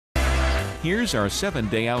Here's our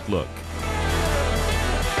 7-day outlook.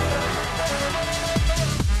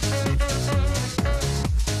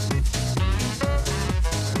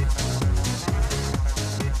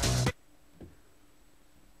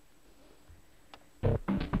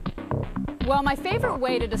 Well, my favorite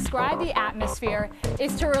way to describe the atmosphere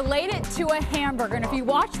is to relate it to a hamburger. And if you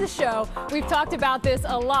watch the show, we've talked about this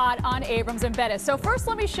a lot on Abrams and Bettis. So first,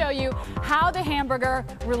 let me show you how the hamburger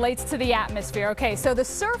relates to the atmosphere. Okay, so the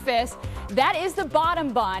surface, that is the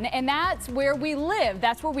bottom bun, and that's where we live.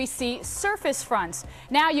 That's where we see surface fronts.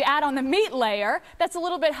 Now you add on the meat layer, that's a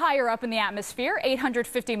little bit higher up in the atmosphere,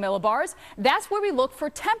 850 millibars. That's where we look for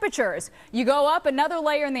temperatures. You go up another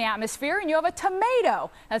layer in the atmosphere, and you have a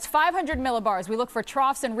tomato. That's 500 millibars. We look for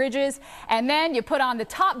troughs and ridges, and then you put on the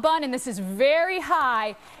top bun, and this is very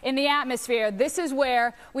high in the atmosphere. This is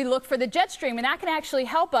where we look for the jet stream, and that can actually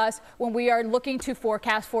help us when we are looking to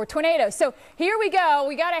forecast for tornadoes. So here we go.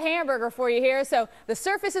 We got a hamburger for you here. So the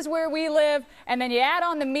surface is where we live, and then you add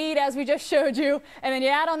on the meat as we just showed you, and then you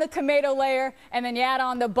add on the tomato layer, and then you add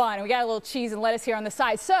on the bun. We got a little cheese and lettuce here on the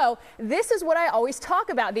side. So this is what I always talk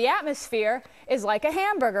about. The atmosphere is like a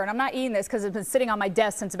hamburger, and I'm not eating this because it's been sitting on my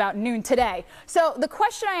desk since about noon today. So the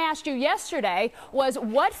question I asked you yesterday was,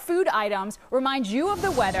 what food items remind you of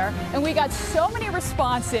the weather? And we got so many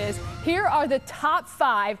responses. Here are the top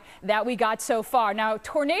 5 that we got so far. Now,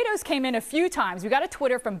 tornadoes came in a few times. We got a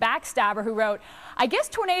Twitter from Backstabber who wrote, I guess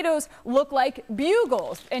tornadoes look like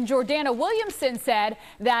bugles. And Jordana Williamson said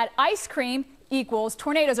that ice cream equals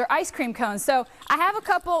tornadoes, or ice cream cones. So I have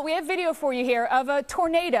we have video for you here of a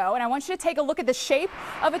tornado, and I want you to take a look at the shape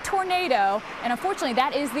of a tornado. And unfortunately,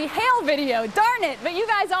 that is the hail video. Darn it, but you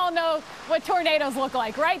guys all know what tornadoes look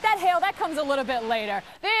like, right? That hail, that comes a little bit later.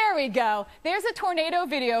 There we go. There's a tornado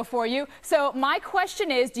video for you. So my question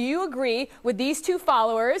is, do you agree with these two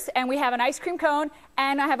followers? And we have an ice cream cone,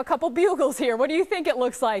 and I have a couple bugles here. What do you think it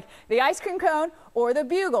looks like? The ice cream cone or the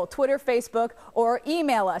bugle? Twitter, Facebook, or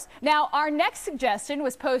email us. Now, our next suggestion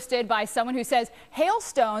was posted by someone who says,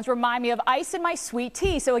 hailstones remind me of ice in my sweet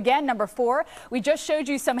tea. So again, number 4, we just showed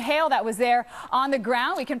you some hail that was there on the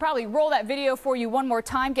ground. We can probably roll that video for you one more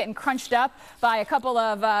time, getting crunched up by a couple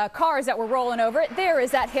of cars that were rolling over it. There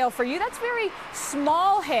is that hail for you. That's very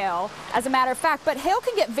small hail, as a matter of fact, but hail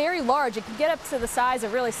can get very large. It can get up to the size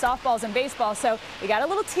of really softballs and baseballs. So we got a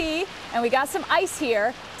little tea, and we got some ice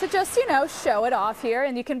here to just, you know, show it off here.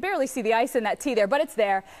 And you can barely see the ice in that tea there, but it's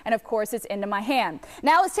there. And of course, it's into my hand.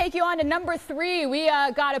 Now let's take you on to number 3. We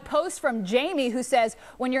got a post from Jamie who says,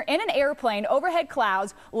 when you're in an airplane, overhead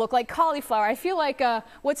clouds look like cauliflower. I feel like,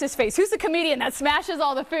 what's his face? Who's the comedian that smashes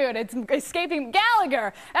all the food? It's escaping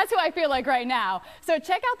Gallagher. That's who I feel like right now. So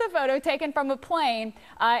check out the photo taken from a plane,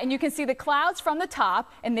 and you can see the clouds from the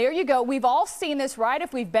top. And there you go. We've all seen this, right?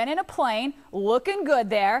 If we've been in a plane, looking good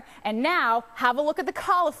there. And now have a look at the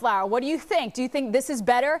cauliflower. What do you think? Do you think this is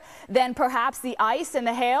better than perhaps the ice and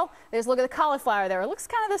the hail? There's a look at the cauliflower there. It looks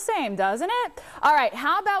kind of the same, doesn't it? All right,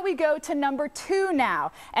 how about we go to number 2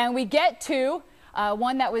 now, and we get to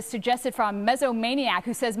one that was suggested from Mesomaniac,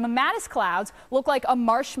 who says mammatus clouds look like a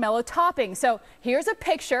marshmallow topping. So here's a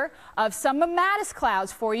picture of some mammatus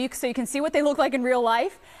clouds for you so you can see what they look like in real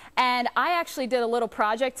life. And I actually did a little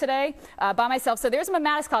project today by myself. So there's a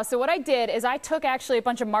mammatus cloud. So what I did is I took actually a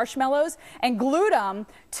bunch of marshmallows and glued them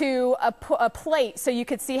to a plate so you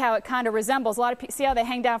could see how it kind of resembles. A lot of people, see how they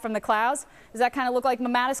hang down from the clouds? Does that kind of look like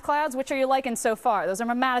mammatus clouds? Which are you liking so far? Those are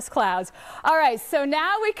mammatus clouds. All right, so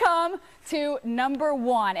now we come to number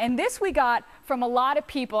 1. And this we got from a lot of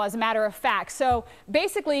people, as a matter of fact. So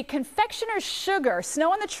basically, confectioner's sugar,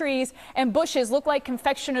 snow on the trees and bushes look like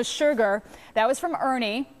confectioner's sugar. That was from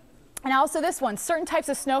Ernie. And also this one, certain types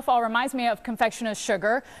of snowfall reminds me of confectioner's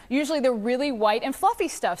sugar. Usually they're really white and fluffy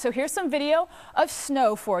stuff. So here's some video of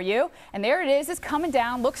snow for you. And there it is, it's coming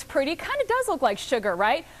down, looks pretty, kind of does look like sugar,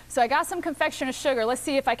 right? So I got some confectioner's sugar. Let's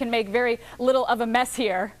see if I can make very little of a mess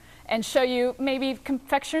here and show you maybe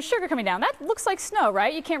confectioner's sugar coming down. That looks like snow,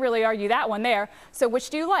 right? You can't really argue that one there. So which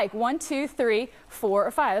do you like? 1, 2, 3, 4,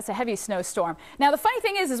 or 5. That's a heavy snowstorm. Now the funny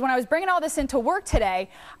thing is when I was bringing all this into work today,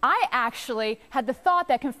 I actually had the thought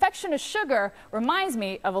that confectioner's sugar reminds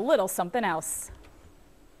me of a little something else.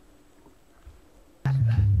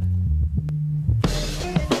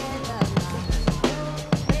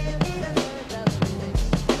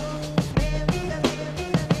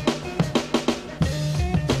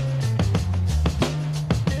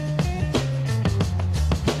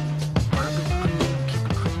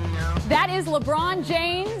 That is LeBron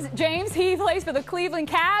James. He plays for the Cleveland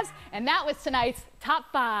Cavs, and that was tonight's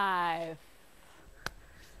top 5.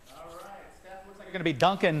 All right, Steph looks like you're going to be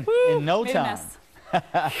dunking in no time.